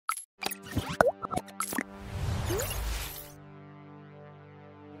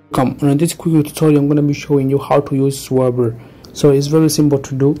Welcome. On this quick tutorial, I'm going to be showing you how to use Swabber. So it's very simple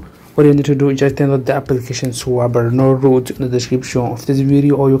to do. What you need to do is just download the application Swabber. No root in the description of this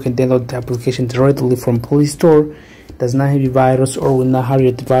video, or you can download the application directly from Play Store. It does not have a virus or will not harm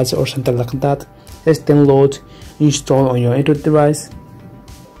your device or something like that. Just download, install on your Android device.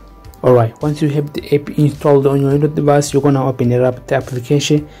 Alright, once you have the app installed on your Android device, you're gonna open it up, the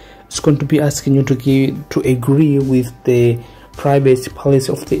application. It's going to be asking you to agree with the privacy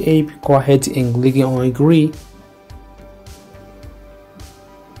policy of the app. Go ahead and click on agree.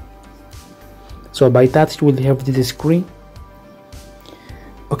 So by that you will have this screen.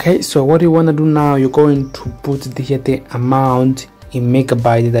 Okay, so what you want to do now, you're going to put the amount in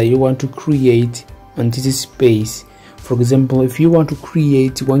megabyte that you want to create on this space. For example, if you want to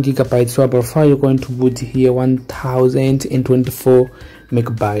create 1 gigabyte Swabber file, you're going to put here 1024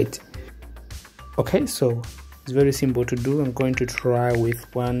 megabyte. Okay, so it's very simple to do. I'm going to try with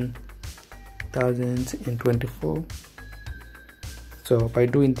 1024. So by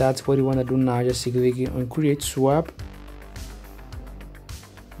doing that, what you want to do now, just click on create swap.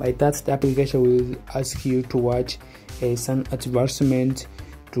 By that, the application will ask you to watch some advertisement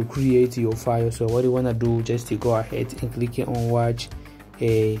to create your file. So what you want to do, just to go ahead and click on watch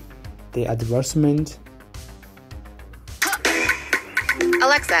the advertisement.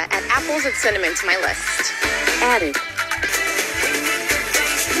 Alexa, add apples and cinnamon to my list. Added.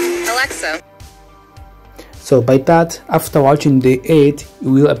 Alexa. So by that, after watching the ad, it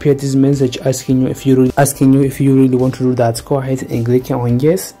will appear this message asking you if you really want to do that. Go ahead and click on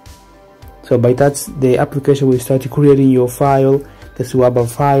yes. So by that, the application will start creating your file, the Swabber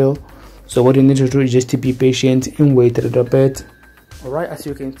file. So what you need to do is just to be patient and wait a little bit. Alright, as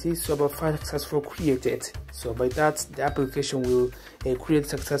you can see, Swabber file successfully created. So by that, the application will create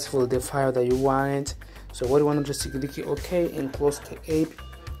successfully the file that you wanted. So what you want to just click OK and close the app,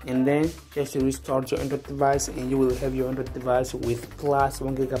 and then just restart your Android device, and you will have your Android device with plus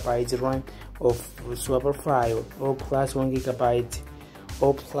 1 gigabyte RAM of Swabber file, or plus 1 gigabyte,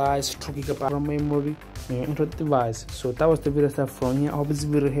 or plus 2 gigabyte of memory on your Android device. So that was the video stuff from here. I hope this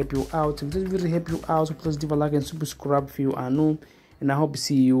video helped you out. If this video helped you out, please leave a like and subscribe if you are new, and I hope to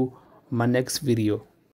see you in my next video.